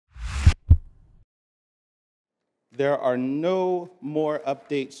there are no more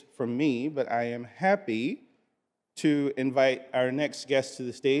updates from me, but I am happy to invite our next guest to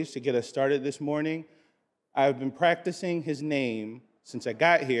the stage to get us started this morning. I've been practicing his name since I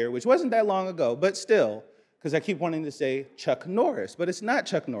got here, which wasn't that long ago, but still, because I keep wanting to say Chuck Norris, but it's not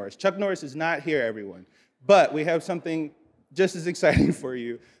Chuck Norris. Chuck Norris is not here, everyone. But we have something just as exciting for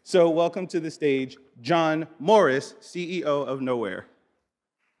you. So welcome to the stage, Jon Morris, CEO of Nowhere.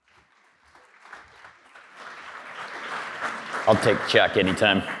 I'll take Chuck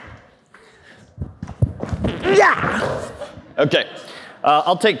anytime. Yeah! Okay.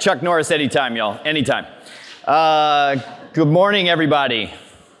 I'll take Chuck Norris anytime, y'all. Anytime. Good morning, everybody.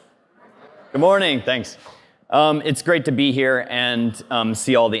 Good morning. Thanks. It's great to be here and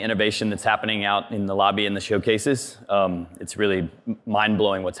see all the innovation that's happening out in the lobby and the showcases. It's really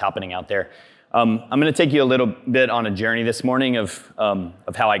mind-blowing what's happening out there. I'm going to take you a little bit on a journey this morning of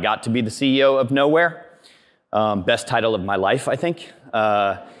how I got to be the CEO of Nowhere. Best title of my life, I think.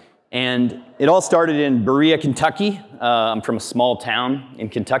 And it all started in Berea, Kentucky. I'm from a small town in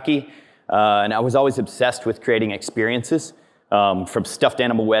Kentucky, and I was always obsessed with creating experiences, from stuffed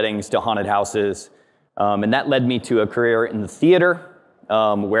animal weddings to haunted houses. And that led me to a career in the theater,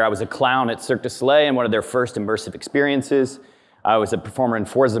 where I was a clown at Cirque du Soleil in one of their first immersive experiences. I was a performer in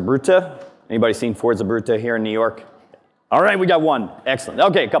Forza Bruta. Anybody seen Forza Bruta here in New York? All right, we got one. Excellent.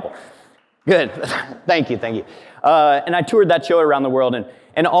 Okay, a couple. Good. Thank you. And I toured that show around the world,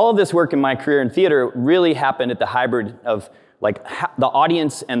 and all of this work in my career in theater really happened at the hybrid of like the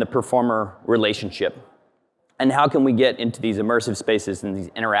audience and the performer relationship. And how can we get into these immersive spaces and these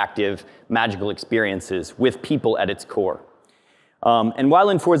interactive, magical experiences with people at its core? And while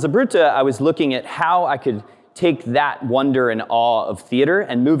in Forza Bruta, I was looking at how I could take that wonder and awe of theater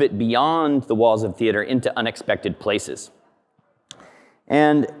and move it beyond the walls of theater into unexpected places.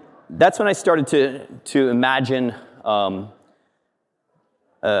 And that's when I started to imagine,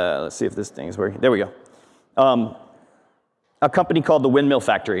 let's see if this thing is working. There we go. A company called the Windmill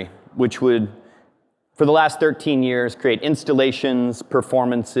Factory, which would, for the last 13 years, create installations,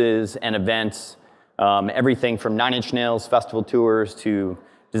 performances, and events, everything from Nine Inch Nails festival tours to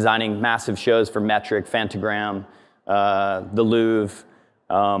designing massive shows for Metric, Fantagram, the Louvre,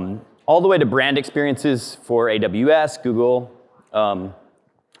 all the way to brand experiences for AWS, Google,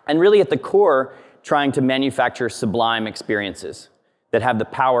 and really at the core, trying to manufacture sublime experiences that have the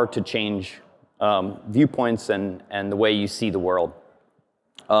power to change viewpoints and the way you see the world.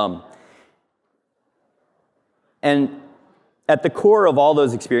 And at the core of all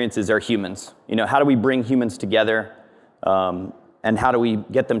those experiences are humans. You know, how do we bring humans together, and how do we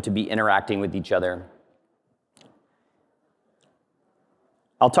get them to be interacting with each other?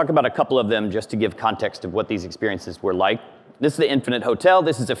 I'll talk about a couple of them just to give context of what these experiences were like. This is the Infinite Hotel.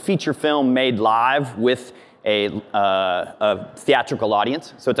 This is a feature film made live with a theatrical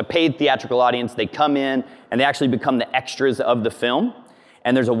audience. So it's a paid theatrical audience. They come in, and they actually become the extras of the film.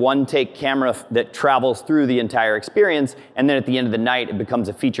 And there's a one-take camera that travels through the entire experience, and then at the end of the night, it becomes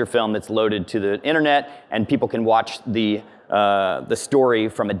a feature film that's loaded to the internet, and people can watch the story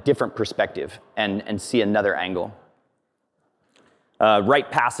from a different perspective and see another angle.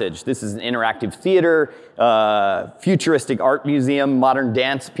 Rite Passage. This is an interactive theater, futuristic art museum, modern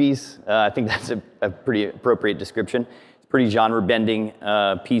dance piece. I think that's a pretty appropriate description. It's a pretty genre-bending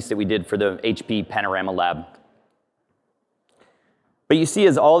piece that we did for the HP Panorama Lab. But you see,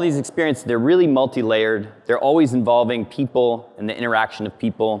 as all these experiences, they're really multi-layered. They're always involving people and the interaction of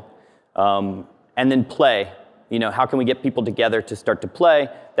people. And then play. You know, how can we get people together to start to play?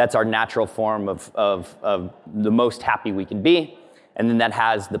 That's our natural form of the most happy we can be. And then that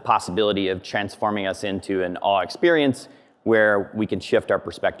has the possibility of transforming us into an awe experience where we can shift our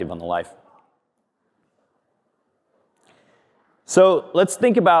perspective on the life. So let's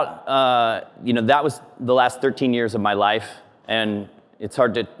think about, that was the last 13 years of my life. And it's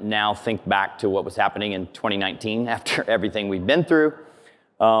hard to now think back to what was happening in 2019 after everything we've been through.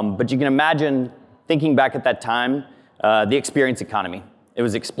 But you can imagine thinking back at that time, the experience economy. It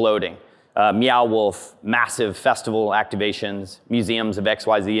was exploding. Meow Wolf, massive festival activations, museums of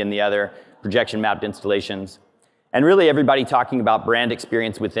XYZ and the other, projection mapped installations, and really everybody talking about brand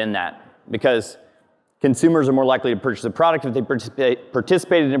experience within that, because consumers are more likely to purchase a product if they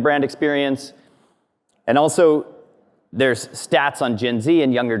participated in a brand experience. And also, there's stats on Gen Z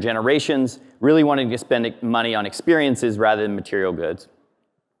and younger generations really wanting to spend money on experiences rather than material goods.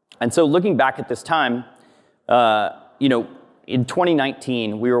 And so looking back at this time, in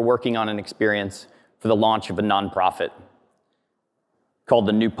 2019, we were working on an experience for the launch of a nonprofit called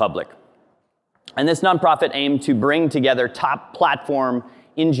The New Public. And this nonprofit aimed to bring together top platform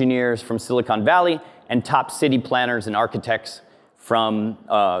engineers from Silicon Valley and top city planners and architects from,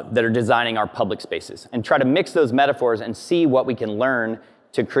 that are designing our public spaces, and try to mix those metaphors and see what we can learn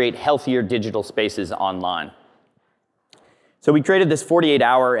to create healthier digital spaces online. So we created this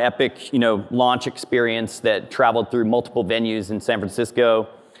 48-hour epic, launch experience that traveled through multiple venues in San Francisco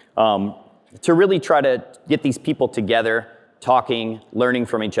to really try to get these people together, talking, learning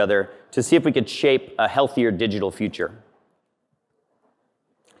from each other, to see if we could shape a healthier digital future.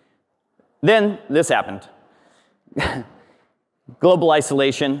 Then this happened. Global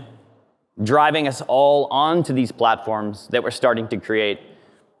isolation, driving us all onto these platforms that were starting to create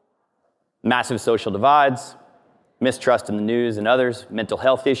massive social divides, mistrust in the news and others, mental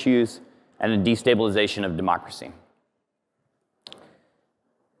health issues, and a destabilization of democracy.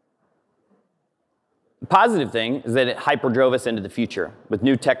 The positive thing is that it hyperdrove us into the future with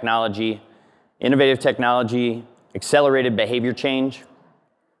new technology, innovative technology, accelerated behavior change,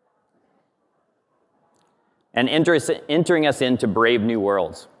 and entering us into brave new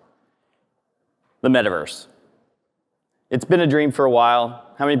worlds. The metaverse. It's been a dream for a while.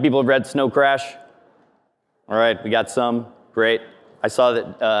 How many people have read Snow Crash? All right, we got some. Great. I saw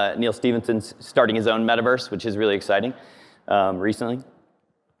that Neil Stephenson's starting his own metaverse, which is really exciting, recently.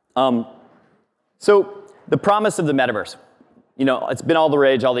 So the promise of the metaverse. It's been all the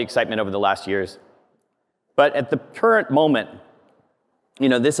rage, all the excitement over the last years. But at the current moment,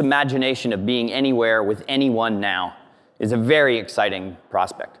 this imagination of being anywhere with anyone now is a very exciting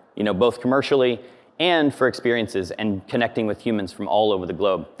prospect, both commercially and for experiences and connecting with humans from all over the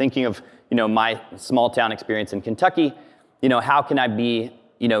globe. Thinking of, my small town experience in Kentucky, how can I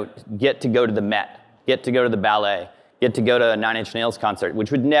get to go to the Met, get to go to the ballet, get to go to a Nine Inch Nails concert, which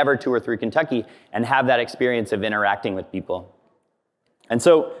would never tour through Kentucky, and have that experience of interacting with people. And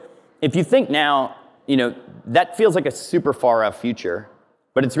so if you think now, that feels like a super far off future,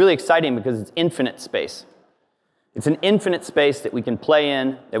 but it's really exciting because it's infinite space. It's an infinite space that we can play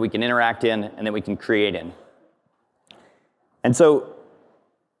in, that we can interact in, and that we can create in. And so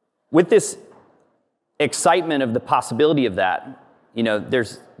with this excitement of the possibility of that,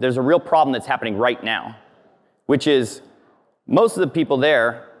 there's a real problem that's happening right now, which is most of the people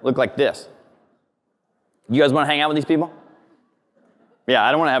there look like this. You guys want to hang out with these people? Yeah,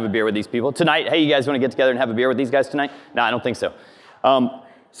 I don't want to have a beer with these people. Tonight, hey, you guys want to get together and have a beer with these guys tonight? No, I don't think so.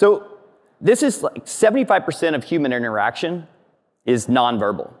 So this is like 75% of human interaction is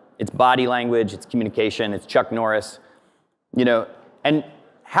nonverbal. It's body language, it's communication, it's Chuck Norris, and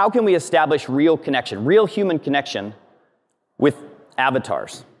how can we establish real connection, real human connection with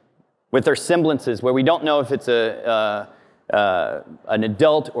avatars, with their semblances, where we don't know if it's an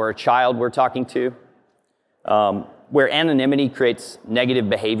adult or a child we're talking to, where anonymity creates negative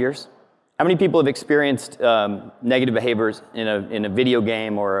behaviors? How many people have experienced negative behaviors in a video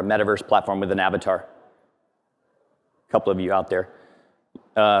game or a metaverse platform with an avatar? A couple of you out there.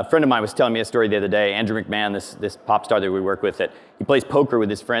 A friend of mine was telling me a story the other day, Andrew McMahon, this pop star that we work with, that he plays poker with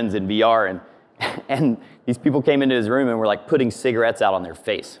his friends in VR, and these people came into his room and were like putting cigarettes out on their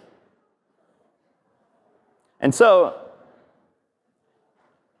face. And so,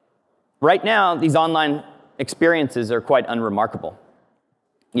 right now, these online experiences are quite unremarkable.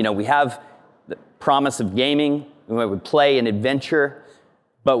 We have the promise of gaming, we would play an adventure,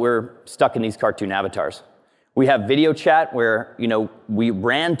 but we're stuck in these cartoon avatars. We have video chat where, we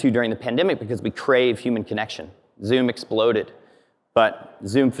ran to during the pandemic because we crave human connection. Zoom exploded, but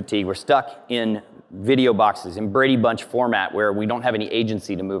Zoom fatigue. We're stuck in video boxes, in Brady Bunch format, where we don't have any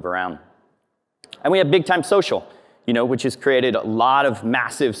agency to move around. And we have big time social, which has created a lot of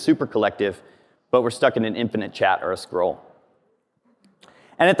massive super collective, but we're stuck in an infinite chat or a scroll.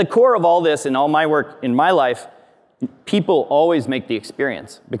 And at the core of all this, in all my work in my life, people always make the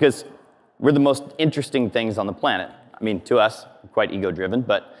experience, because we're the most interesting things on the planet. I mean, to us, quite ego-driven,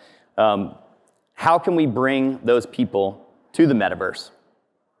 but how can we bring those people to the metaverse?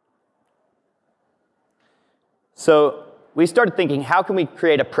 So we started thinking, how can we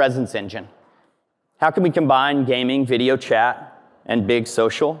create a presence engine? How can we combine gaming, video chat, and big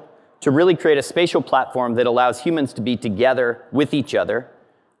social to really create a spatial platform that allows humans to be together with each other,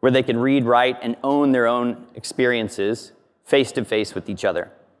 where they can read, write, and own their own experiences face-to-face with each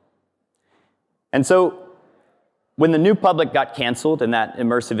other? And so when the New Public got canceled and that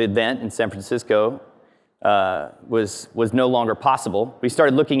immersive event in San Francisco was no longer possible, we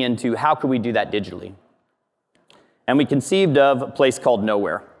started looking into how could we do that digitally. And we conceived of a place called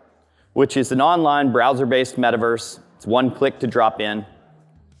Nowhere, which is an online browser-based metaverse. It's one click to drop in.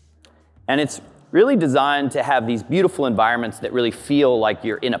 And it's really designed to have these beautiful environments that really feel like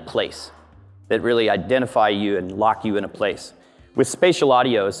you're in a place, that really identify you and lock you in a place. with spatial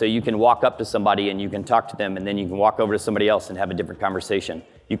audio, so you can walk up to somebody and you can talk to them, and then you can walk over to somebody else and have a different conversation.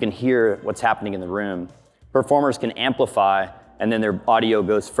 You can hear what's happening in the room. Performers can amplify, and then their audio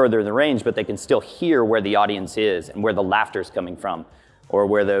goes further in the range, but they can still hear where the audience is and where the laughter's coming from, or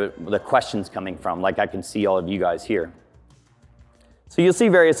where the question's coming from, like I can see all of you guys here. So you'll see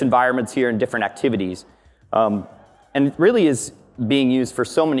various environments here and different activities. And it really is being used for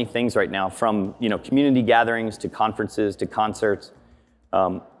so many things right now, from community gatherings to conferences to concerts.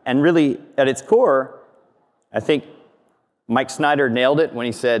 And really, at its core, I think Mike Snyder nailed it when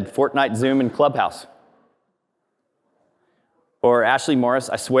he said Fortnite, Zoom, and Clubhouse. Or Ashley Morris,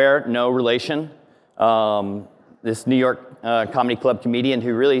 I swear, no relation. This New York Comedy Club comedian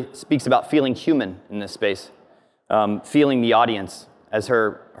who really speaks about feeling human in this space, feeling the audience as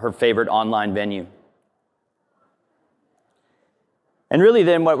her favorite online venue. And really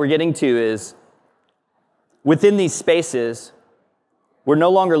then what we're getting to is, within these spaces, we're no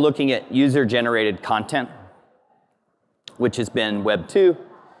longer looking at user-generated content, which has been Web 2.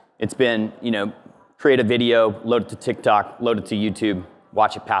 It's been, create a video, load it to TikTok, load it to YouTube,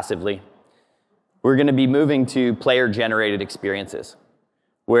 watch it passively. We're going to be moving to player-generated experiences,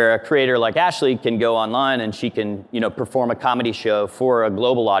 where a creator like Ashley can go online and she can, perform a comedy show for a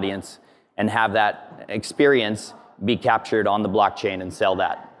global audience and have that experience be captured on the blockchain and sell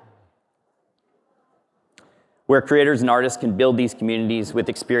that. Where creators and artists can build these communities with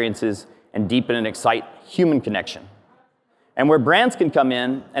experiences and deepen and excite human connection. And where brands can come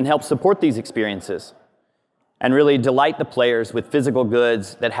in and help support these experiences and really delight the players with physical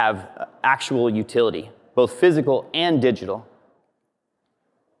goods that have actual utility, both physical and digital.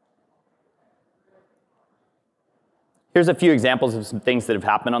 Here's a few examples of some things that have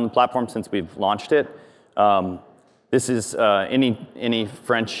happened on the platform since we've launched it. This is any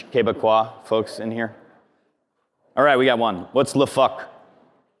French Québécois folks in here? All right, we got one. What's le fuck?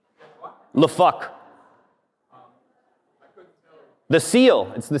 Le fuck. The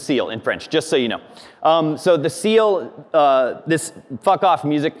seal, it's the seal in French, just so you know. So the seal, this Fuck Off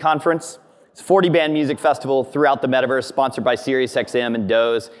Music Conference, it's a 40-band music festival throughout the metaverse, sponsored by SiriusXM and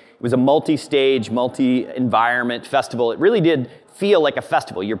Doze. It was a multi-stage, multi-environment festival. It really did feel like a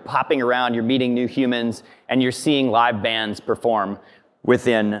festival. You're popping around, you're meeting new humans, and you're seeing live bands perform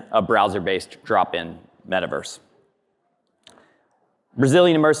within a browser-based drop-in metaverse.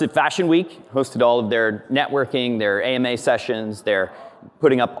 Brazilian Immersive Fashion Week hosted all of their networking, their AMA sessions. They're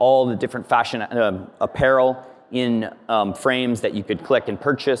putting up all the different fashion apparel in frames that you could click and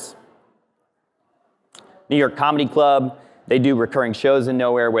purchase. New York Comedy Club, they do recurring shows in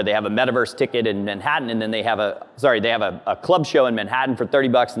Nowhere where they have a metaverse ticket in Manhattan, and then they have a club show in Manhattan for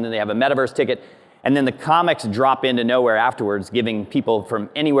 $30, and then they have a metaverse ticket. And then the comics drop into Nowhere afterwards, giving people from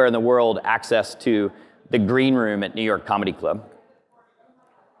anywhere in the world access to the green room at New York Comedy Club.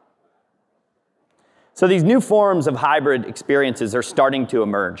 So these new forms of hybrid experiences are starting to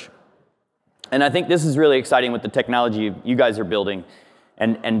emerge. And I think this is really exciting with the technology you guys are building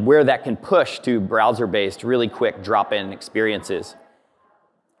and where that can push to browser-based, really quick drop-in experiences,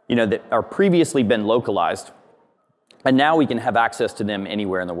 that are previously been localized. And now we can have access to them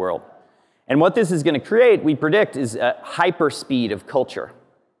anywhere in the world. And what this is going to create, we predict, is a hyper-speed of culture.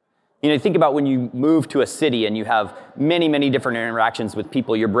 Think about when you move to a city and you have many, many different interactions with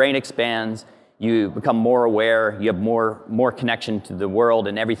people. Your brain expands. You become more aware, you have more connection to the world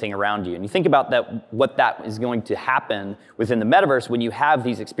and everything around you. And you think about that, what that is going to happen within the metaverse when you have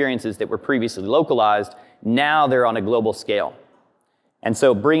these experiences that were previously localized, now they're on a global scale. And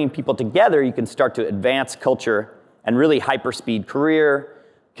so bringing people together, you can start to advance culture and really hyperspeed career,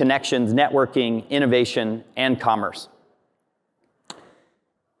 connections, networking, innovation, and commerce.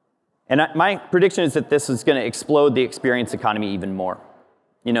 And my prediction is that this is going to explode the experience economy even more.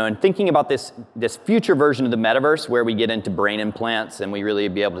 And thinking about this future version of the metaverse where we get into brain implants and we really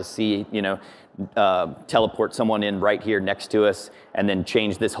be able to see, teleport someone in right here next to us and then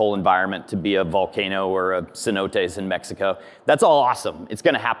change this whole environment to be a volcano or a cenotes in Mexico. That's all awesome. It's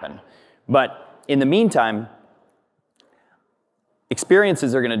going to happen. But in the meantime,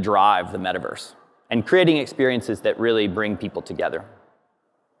 experiences are going to drive the metaverse and creating experiences that really bring people together.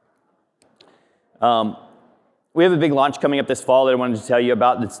 We have a big launch coming up this fall that I wanted to tell you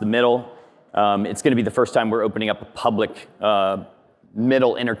about. It's the middle. It's going to be the first time we're opening up a public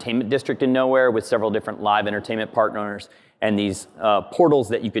middle entertainment district in Nowhere with several different live entertainment partners and these portals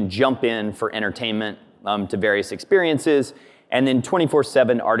that you can jump in for entertainment to various experiences. And then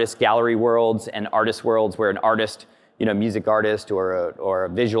 24/7 artist gallery worlds and artist worlds where an artist, music artist or a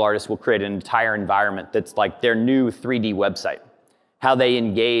visual artist will create an entire environment that's like their new 3D website. how they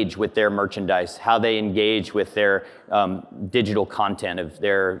engage with their merchandise, how they engage with their digital content of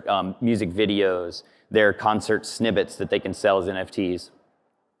their music videos, their concert snippets that they can sell as NFTs.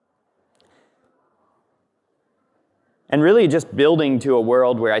 And really just building to a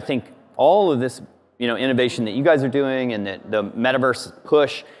world where I think all of this innovation that you guys are doing and the metaverse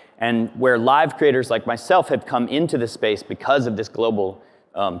push, and where live creators like myself have come into this space because of this global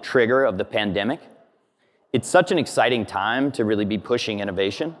trigger of the pandemic. It's such an exciting time to really be pushing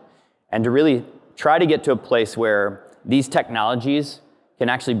innovation and to really try to get to a place where these technologies can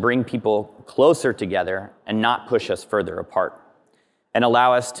actually bring people closer together and not push us further apart, and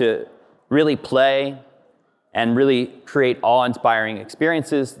allow us to really play and really create awe-inspiring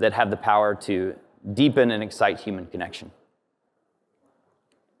experiences that have the power to deepen and excite human connection.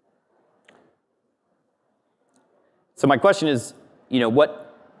 So my question is,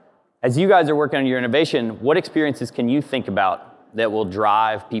 as you guys are working on your innovation, what experiences can you think about that will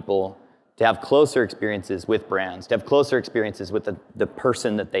drive people to have closer experiences with brands, to have closer experiences with the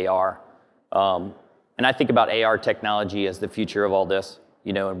person that they are? And I think about AR technology as the future of all this,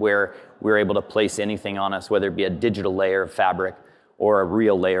 and where we're able to place anything on us, whether it be a digital layer of fabric or a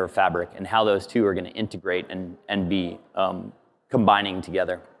real layer of fabric, and how those two are going to integrate and be combining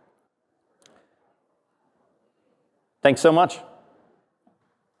together. Thanks so much.